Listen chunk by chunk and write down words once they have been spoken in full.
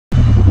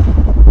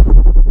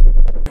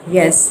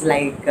Yes,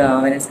 like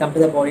when it's come to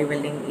the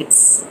bodybuilding,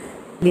 it's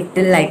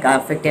little like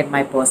affected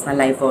my personal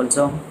life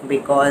also,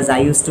 because I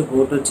used to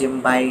go to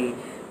gym by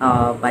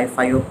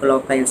 5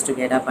 o'clock. I used to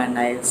get up and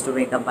I used to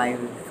wake up by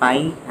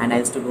 5, and I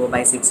used to go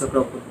by 6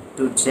 o'clock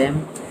to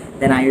gym.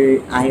 Then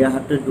I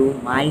have to do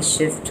my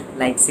shift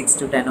like 6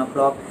 to 10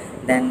 o'clock.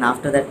 Then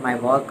after that my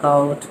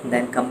workout.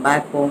 Then come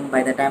back home.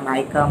 By the time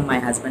I come, my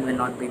husband will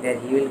not be there.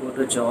 He will go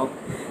to job.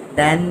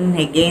 Then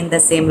again the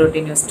same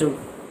routine used to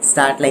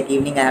start, like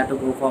evening I have to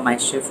go for my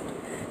shift.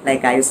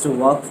 Like I used to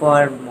work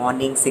for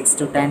morning 6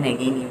 to 10,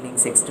 again evening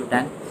 6 to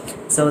 10.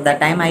 So the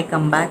time I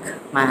come back,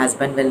 my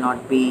husband will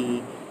not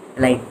be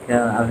like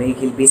awake,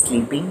 he'll be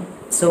sleeping.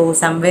 So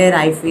somewhere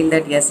I feel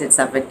that yes, it's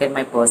affected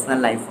my personal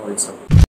life also.